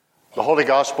The Holy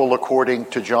Gospel according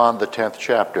to John, the 10th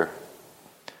chapter.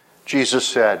 Jesus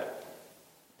said,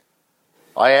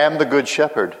 I am the good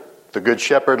shepherd. The good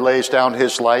shepherd lays down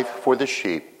his life for the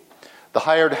sheep. The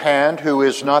hired hand, who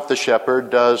is not the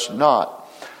shepherd,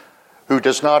 who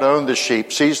does not own the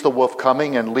sheep, sees the wolf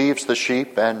coming and leaves the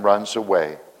sheep and runs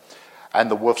away.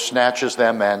 And the wolf snatches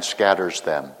them and scatters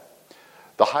them.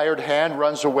 The hired hand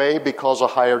runs away because a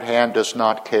hired hand does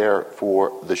not care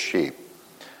for the sheep.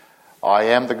 I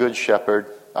am the good shepherd.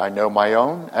 I know my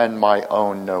own, and my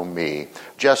own know me.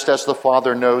 Just as the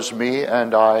Father knows me,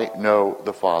 and I know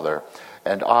the Father.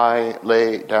 And I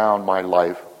lay down my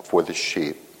life for the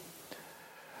sheep.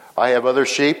 I have other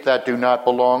sheep that do not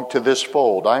belong to this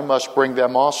fold. I must bring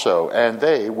them also, and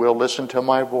they will listen to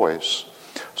my voice.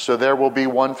 So there will be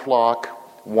one flock,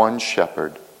 one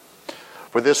shepherd.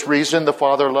 For this reason the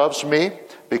Father loves me,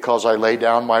 because I lay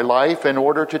down my life in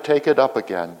order to take it up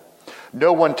again.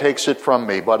 No one takes it from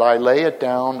me, but I lay it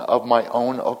down of my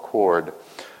own accord.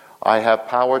 I have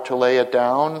power to lay it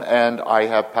down, and I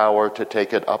have power to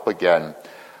take it up again.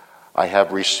 I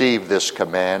have received this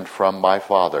command from my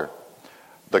Father.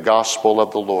 The Gospel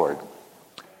of the Lord.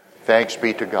 Thanks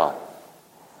be to God.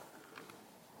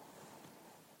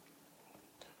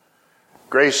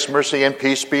 Grace, mercy, and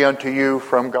peace be unto you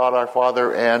from God our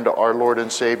Father and our Lord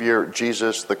and Savior,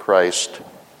 Jesus the Christ.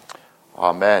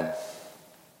 Amen.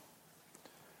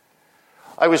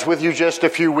 I was with you just a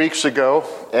few weeks ago,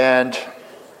 and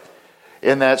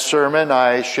in that sermon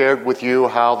I shared with you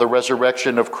how the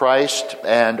resurrection of Christ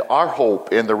and our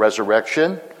hope in the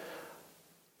resurrection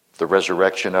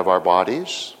of our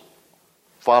bodies,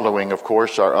 following, of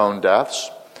course, our own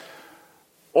deaths,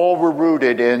 all were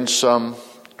rooted in some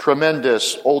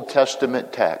tremendous Old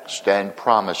Testament text and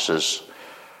promises,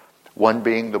 one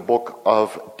being the book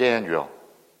of Daniel.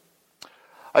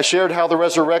 I shared how the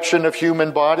resurrection of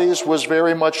human bodies was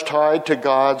very much tied to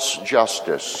God's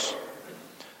justice,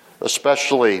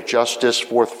 especially justice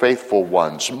for faithful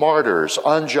ones, martyrs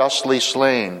unjustly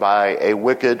slain by a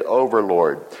wicked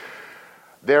overlord.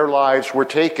 Their lives were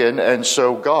taken, and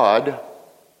so God,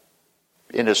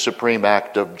 in a supreme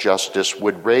act of justice,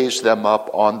 would raise them up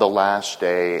on the last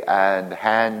day and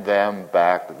hand them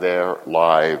back their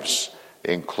lives,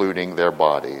 including their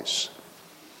bodies.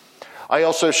 I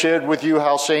also shared with you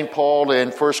how St. Paul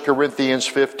in 1 Corinthians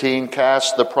 15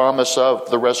 cast the promise of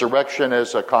the resurrection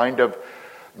as a kind of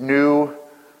new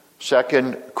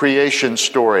second creation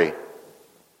story.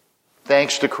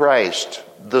 Thanks to Christ,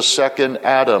 the second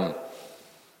Adam,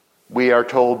 we are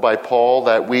told by Paul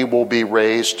that we will be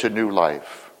raised to new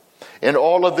life. And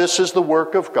all of this is the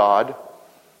work of God,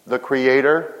 the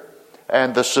Creator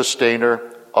and the Sustainer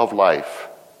of life.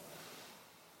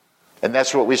 And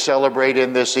that's what we celebrate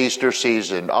in this Easter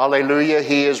season. Alleluia,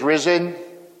 He is risen.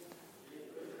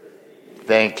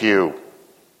 Thank you.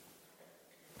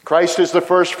 Christ is the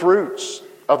first fruits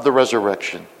of the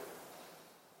resurrection.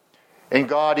 And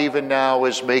God even now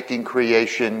is making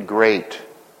creation great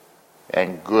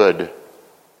and good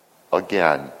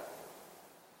again.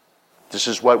 This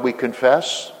is what we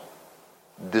confess.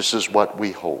 This is what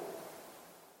we hope.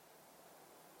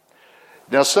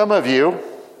 Now, some of you,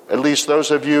 at least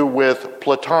those of you with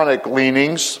Platonic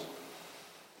leanings,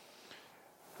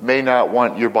 may not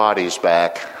want your bodies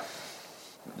back.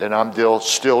 And I'm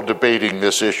still debating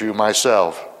this issue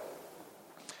myself.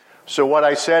 So what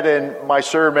I said in my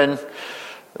sermon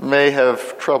may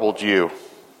have troubled you.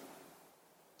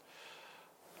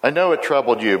 I know it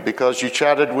troubled you because you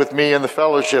chatted with me in the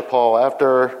fellowship hall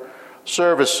after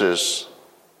services.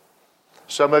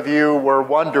 Some of you were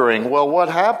wondering, well, what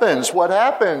happens? What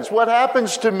happens? What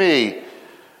happens to me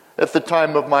at the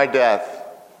time of my death?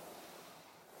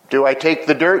 Do I take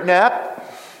the dirt nap?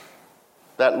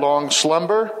 That long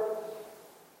slumber?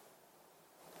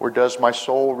 Or does my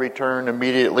soul return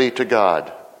immediately to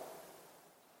God?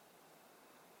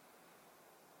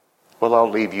 Well, I'll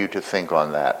leave you to think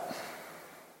on that.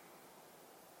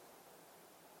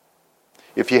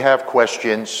 If you have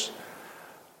questions,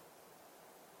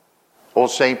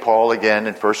 old St. Paul again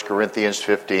in 1 Corinthians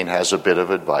 15 has a bit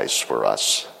of advice for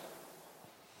us.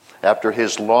 After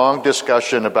his long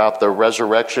discussion about the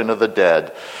resurrection of the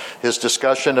dead, his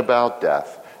discussion about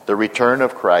death, the return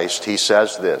of Christ, he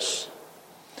says this: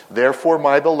 Therefore,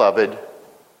 my beloved,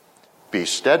 be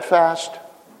steadfast,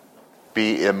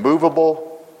 be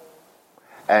immovable,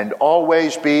 and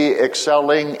always be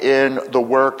excelling in the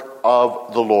work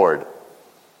of the Lord,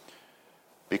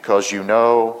 because you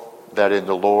know that in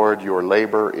the Lord your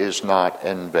labor is not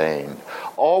in vain.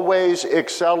 Always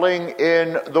excelling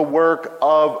in the work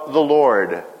of the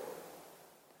Lord.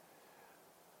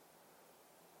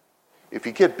 If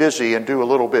you get busy and do a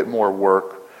little bit more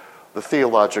work, The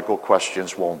theological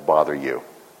questions won't bother you.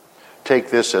 Take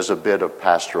this as a bit of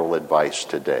pastoral advice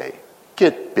today.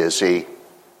 Get busy.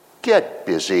 Get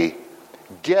busy.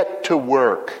 Get to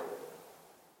work.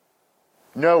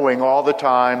 Knowing all the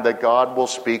time that God will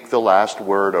speak the last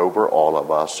word over all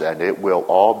of us, and it will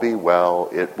all be well,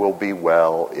 it will be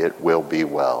well, it will be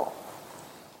well.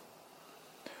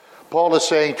 Paul is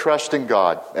saying trust in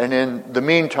God. And in the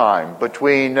meantime,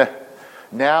 between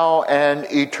now and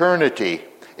eternity,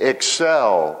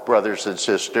 excel, brothers and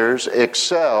sisters,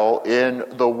 excel in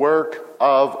the work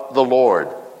of the Lord.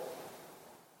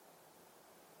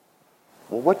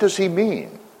 Well, what does he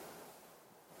mean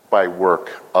by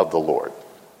work of the Lord?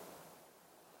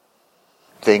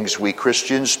 Things we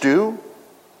Christians do,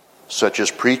 such as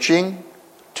preaching,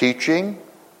 teaching,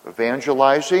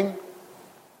 evangelizing,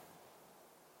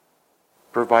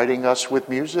 providing us with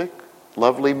music,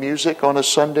 lovely music on a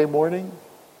Sunday morning.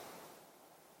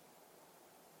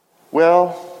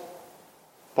 Well,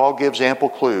 Paul gives ample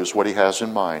clues what he has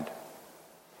in mind.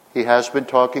 He has been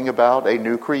talking about a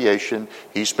new creation.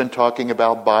 He's been talking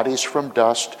about bodies from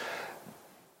dust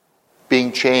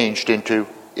being changed into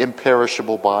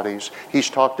imperishable bodies. He's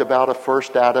talked about a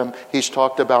first Adam. He's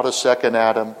talked about a second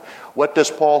Adam. What does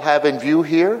Paul have in view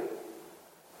here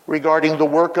regarding the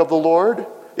work of the Lord?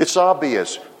 It's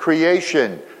obvious.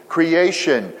 Creation,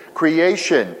 creation,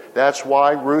 creation. That's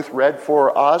why Ruth read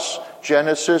for us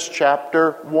Genesis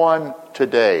chapter 1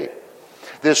 today.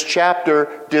 This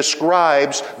chapter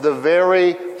describes the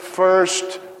very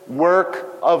first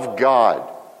work of God.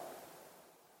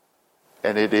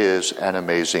 And it is an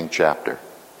amazing chapter.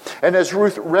 And as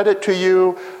Ruth read it to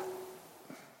you,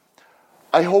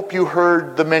 I hope you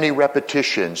heard the many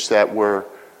repetitions that were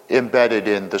embedded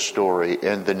in the story,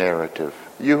 in the narrative.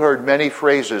 You heard many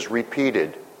phrases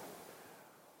repeated.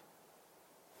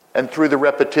 And through the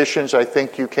repetitions, I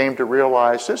think you came to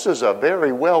realize this is a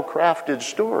very well-crafted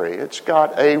story. It's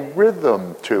got a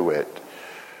rhythm to it.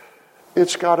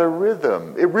 It's got a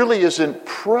rhythm. It really isn't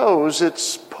prose,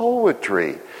 it's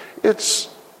poetry. It's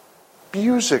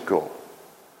musical.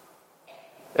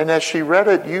 And as she read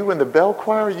it, you in the bell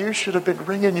choir, you should have been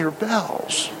ringing your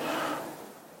bells.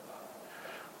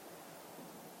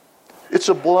 It's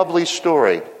a lovely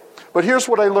story. But here's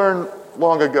what I learned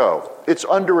long ago. It's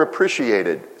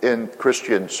underappreciated in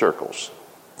Christian circles.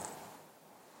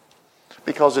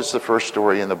 Because it's the first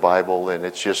story in the Bible and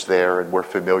it's just there and we're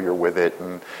familiar with it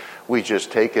and we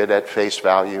just take it at face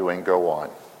value and go on.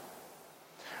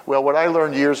 Well, what I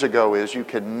learned years ago is you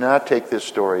cannot take this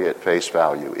story at face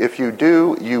value. If you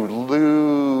do, you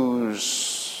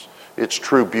lose its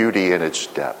true beauty and its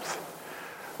depth.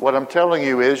 What I'm telling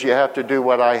you is you have to do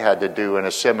what I had to do in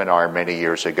a seminar many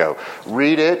years ago.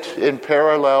 Read it in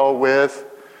parallel with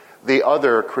the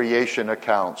other creation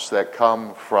accounts that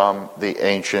come from the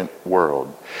ancient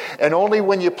world. And only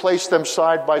when you place them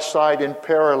side by side in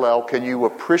parallel can you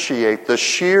appreciate the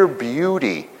sheer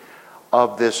beauty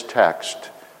of this text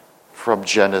from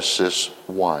Genesis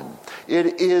 1.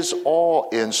 It is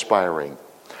awe-inspiring.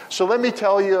 So let me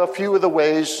tell you a few of the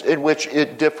ways in which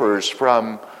it differs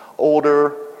from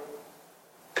older,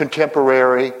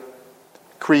 contemporary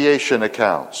creation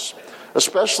accounts,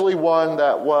 especially one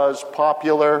that was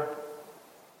popular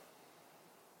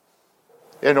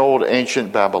in old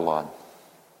ancient Babylon.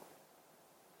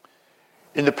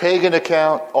 In the pagan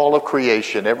account, all of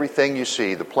creation, everything you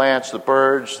see, the plants, the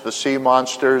birds, the sea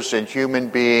monsters, and human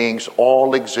beings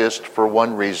all exist for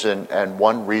one reason and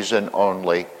one reason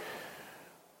only: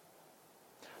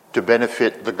 to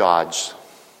benefit the gods,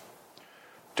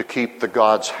 to keep the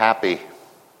gods happy,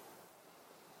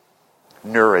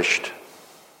 nourished,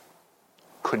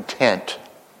 content.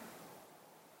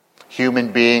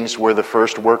 Human beings were the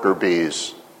first worker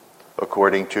bees,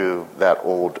 according to that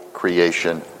old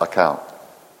creation account.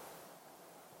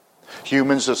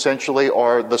 Humans essentially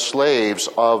are the slaves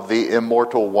of the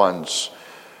immortal ones.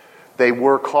 They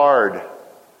work hard,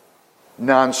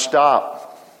 nonstop,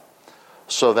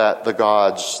 so that the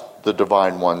gods, the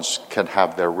divine ones, can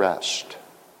have their rest.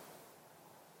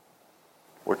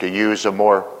 Or to use a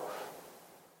more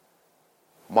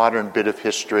modern bit of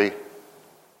history,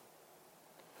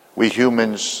 we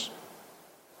humans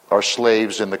are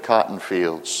slaves in the cotton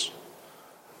fields,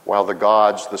 while the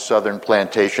gods, the southern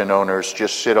plantation owners,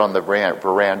 just sit on the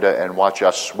veranda and watch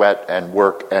us sweat and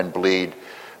work and bleed,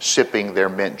 sipping their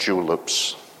mint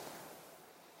juleps.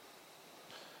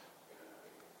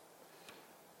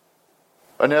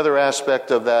 Another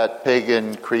aspect of that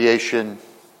pagan creation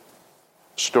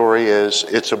story is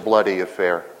it's a bloody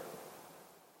affair.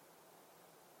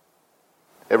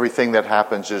 Everything that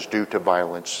happens is due to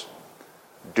violence,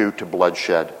 due to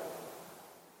bloodshed.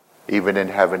 even in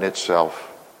heaven itself.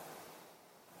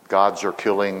 Gods are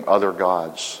killing other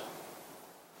gods.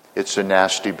 It's a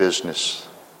nasty business.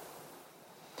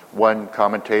 One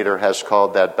commentator has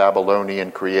called that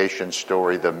Babylonian creation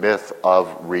story the myth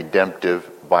of redemptive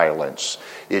violence.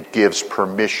 It gives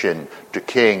permission to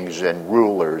kings and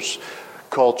rulers,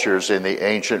 cultures in the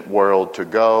ancient world, to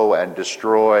go and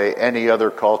destroy any other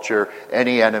culture,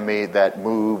 any enemy that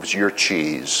moves your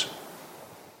cheese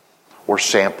or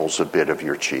samples a bit of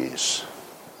your cheese.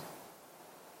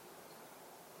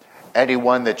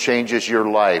 Anyone that changes your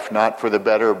life, not for the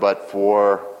better but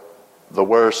for the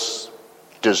worse,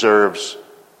 deserves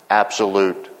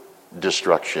absolute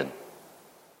destruction.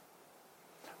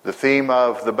 The theme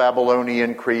of the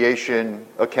Babylonian creation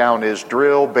account is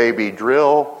drill, baby,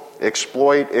 drill,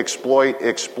 exploit, exploit,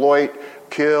 exploit,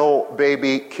 kill,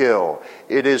 baby, kill.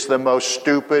 It is the most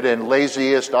stupid and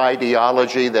laziest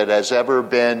ideology that has ever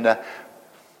been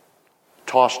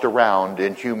tossed around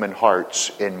in human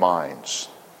hearts and minds.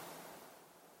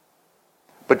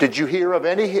 But did you hear of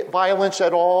any violence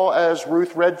at all as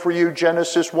Ruth read for you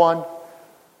Genesis 1?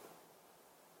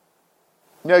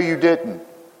 No, you didn't.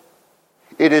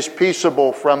 It is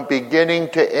peaceable from beginning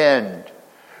to end.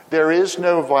 There is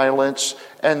no violence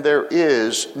and there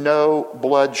is no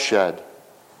bloodshed.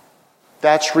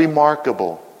 That's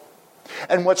remarkable.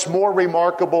 And what's more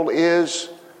remarkable is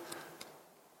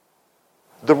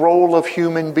the role of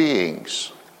human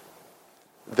beings.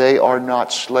 They are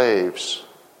not slaves.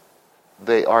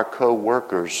 They are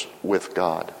co-workers with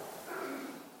God.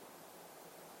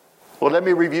 Well, let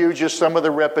me review just some of the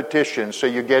repetitions so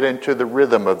you get into the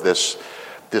rhythm of this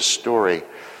story.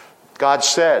 God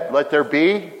said, "Let there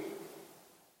be,"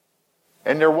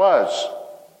 and there was.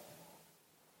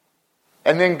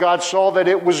 And then God saw that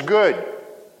it was good.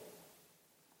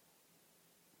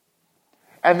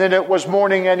 And then it was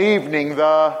morning and evening,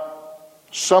 the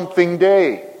something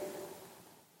day.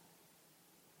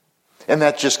 And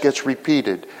that just gets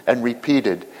repeated and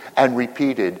repeated and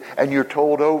repeated. And you're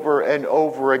told over and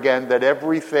over again that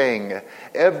everything,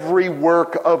 every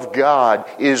work of God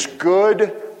is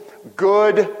good,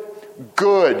 good,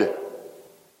 good.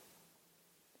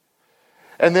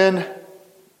 And then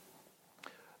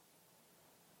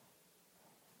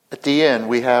at the end,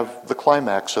 we have the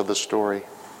climax of the story.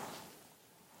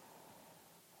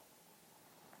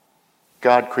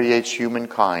 God creates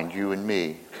humankind, you and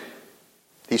me.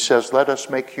 He says, "Let us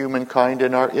make humankind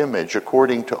in our image,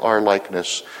 according to our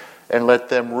likeness, and let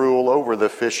them rule over the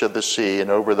fish of the sea,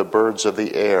 and over the birds of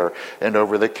the air, and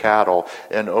over the cattle,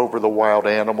 and over the wild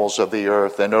animals of the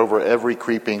earth, and over every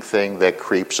creeping thing that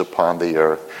creeps upon the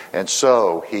earth." And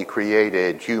so he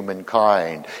created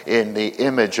humankind. In the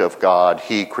image of God,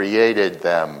 he created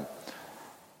them.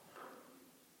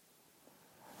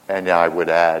 And I would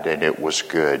add, and it was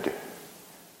good.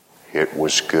 It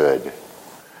was good.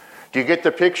 Do you get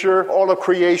the picture? All of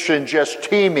creation just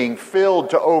teeming,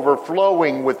 filled to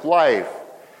overflowing with life.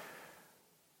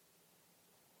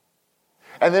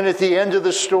 And then at the end of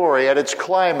the story, at its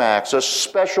climax, a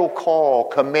special call,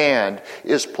 command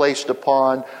is placed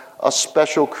upon a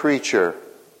special creature.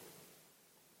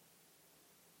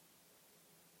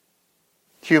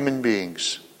 Human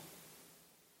beings.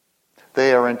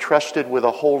 They are entrusted with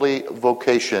a holy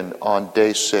vocation on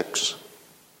day 6.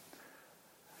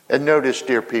 And notice,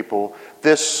 dear people,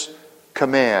 this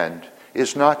command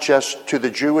is not just to the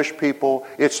Jewish people,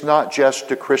 it's not just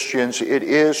to Christians, it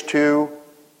is to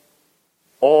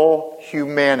all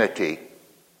humanity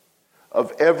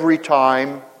of every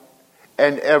time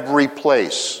and every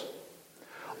place.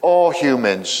 All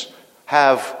humans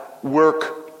have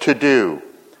work to do,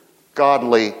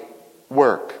 godly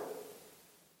work.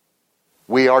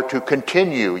 We are to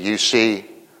continue, you see,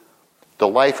 the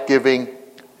life-giving,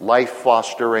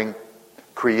 life-fostering,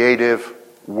 creative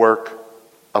work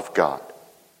of God.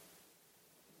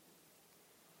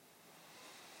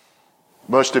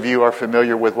 Most of you are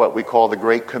familiar with what we call the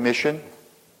Great Commission.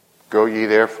 Go ye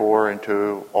therefore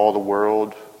into all the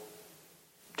world,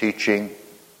 teaching,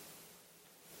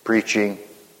 preaching,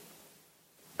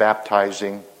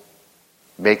 baptizing,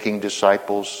 making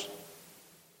disciples.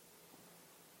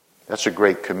 That's a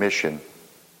great commission.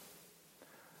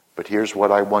 But here's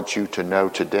what I want you to know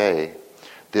today.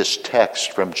 This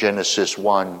text from Genesis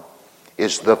 1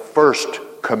 is the first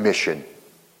commission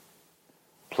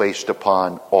placed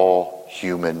upon all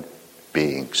human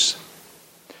beings.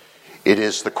 It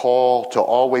is the call to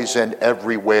always and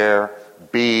everywhere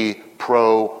be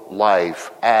pro-life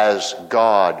as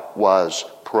God was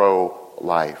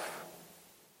pro-life.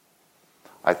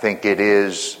 I think it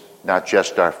is not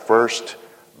just our first,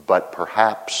 but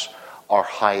perhaps our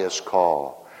highest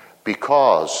call.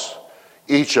 Because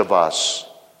Each of us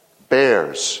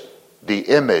bears the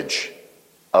image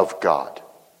of God.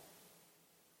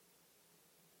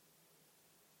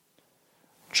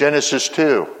 Genesis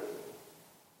 2.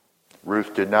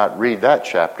 Ruth did not read that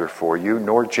chapter for you,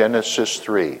 nor Genesis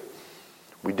 3.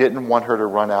 We didn't want her to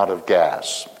run out of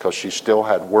gas because she still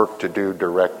had work to do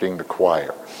directing the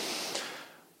choir.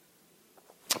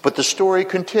 But the story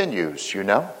continues, you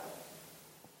know.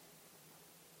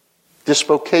 This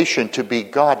vocation to be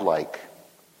godlike,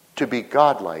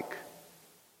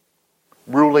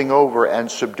 ruling over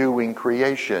and subduing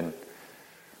creation.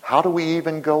 How do we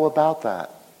even go about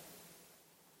that?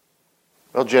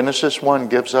 Well, Genesis 1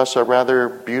 gives us a rather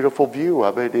beautiful view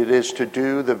of it. It is to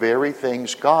do the very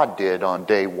things God did on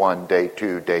day 1, day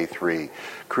 2, day 3.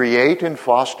 Create and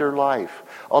foster life.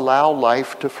 Allow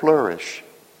life to flourish.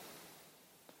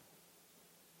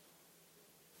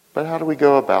 But how do we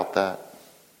go about that?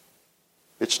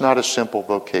 It's not a simple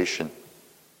vocation.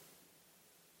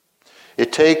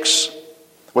 It takes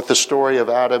what the story of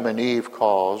Adam and Eve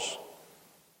calls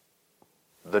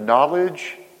the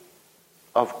knowledge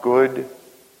of good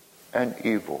and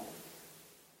evil.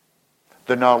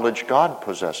 The knowledge God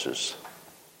possesses.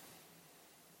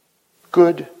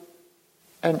 Good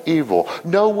and evil.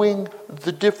 Knowing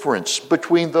the difference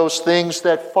between those things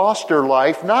that foster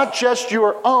life, not just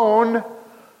your own,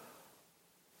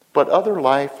 but other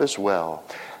life as well.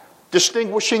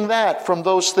 Distinguishing that from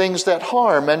those things that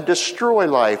harm and destroy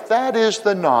life. That is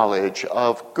the knowledge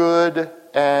of good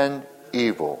and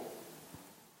evil.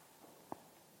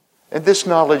 And this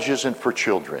knowledge isn't for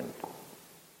children.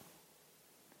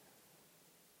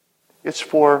 It's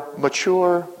for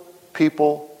mature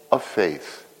people of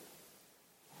faith.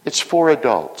 It's for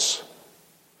adults.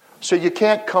 So you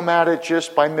can't come at it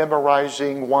just by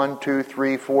memorizing 1, 2,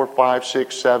 3, 4, 5,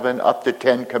 6, 7, up to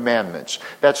 10 commandments.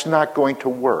 That's not going to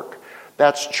work.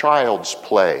 That's child's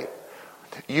play.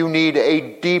 You need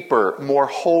a deeper, more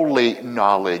holy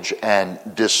knowledge and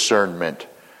discernment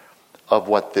of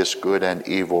what this good and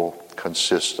evil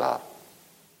consists of.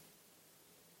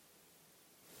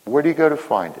 Where do you go to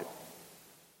find it?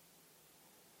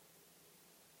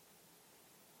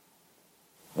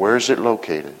 Where is it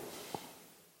located?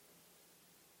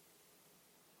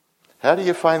 How do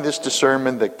you find this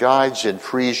discernment that guides and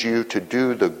frees you to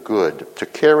do the good, to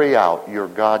carry out your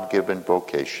God-given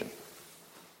vocation?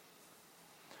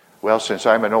 Well, since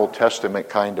I'm an Old Testament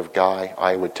kind of guy,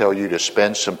 I would tell you to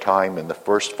spend some time in the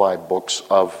first 5 books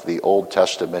of the Old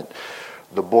Testament,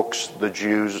 the books the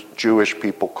Jewish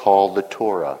people call the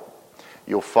Torah.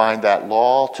 You'll find that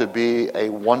law to be a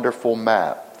wonderful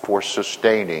map for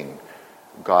sustaining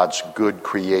God's good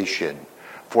creation,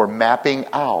 for mapping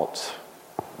out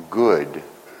good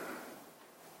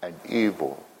and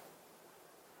evil.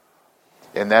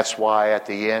 And that's why at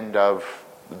the end of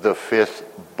the 5th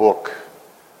book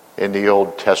in the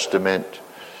Old Testament,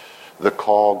 the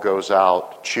call goes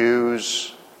out,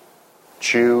 choose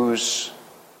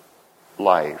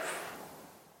life.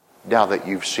 Now that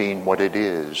you've seen what it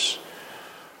is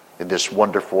in this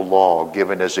wonderful law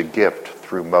given as a gift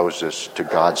through Moses to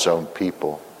God's own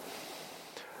people.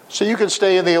 So you can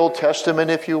stay in the Old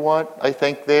Testament if you want. I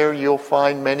think there you'll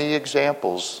find many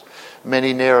examples,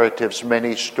 many narratives,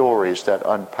 many stories that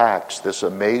unpacks this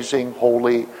amazing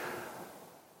holy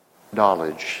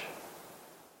knowledge.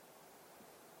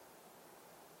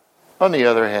 On the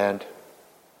other hand,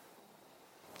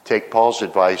 take Paul's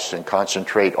advice and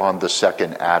concentrate on the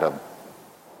second Adam.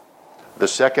 The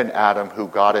second Adam who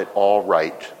got it all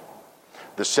right.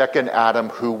 The second Adam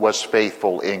who was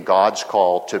faithful in God's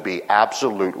call to be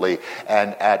absolutely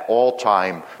and at all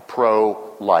time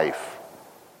pro-life.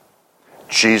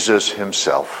 Jesus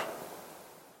himself.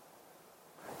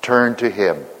 Turn to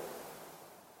him.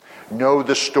 Know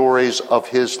the stories of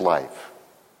his life.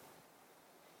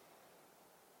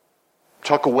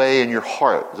 Tuck away in your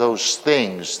heart those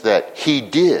things that he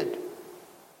did.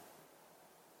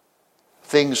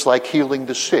 Things like healing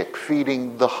the sick,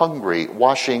 feeding the hungry,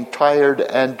 washing tired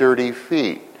and dirty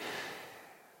feet.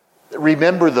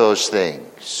 Remember those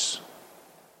things.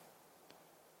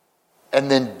 And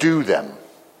then do them.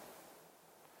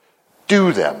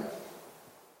 Do them.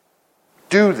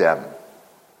 Do them.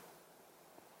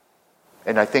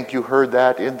 And I think you heard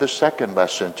that in the second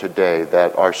lesson today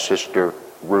that our sister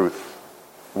Ruth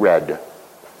read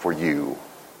for you.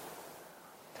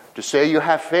 To say you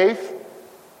have faith,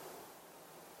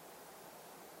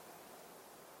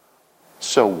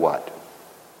 so what?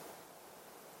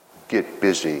 Get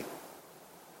busy.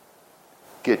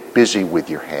 Get busy with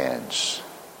your hands.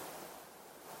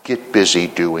 Get busy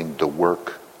doing the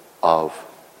work of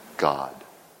God.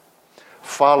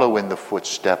 Follow in the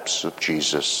footsteps of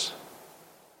Jesus.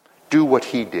 Do what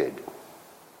he did.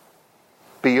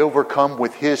 Be overcome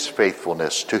with his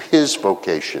faithfulness to his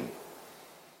vocation.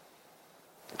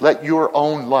 Let your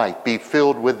own life be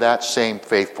filled with that same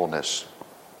faithfulness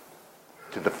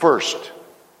to the first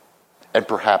and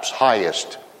perhaps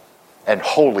highest and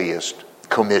holiest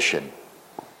commission.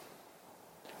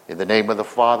 In the name of the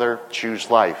Father, choose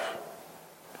life.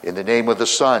 In the name of the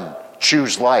Son,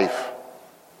 choose life.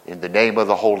 In the name of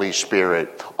the Holy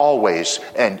Spirit, always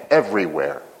and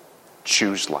everywhere,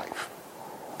 choose life.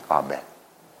 Amen.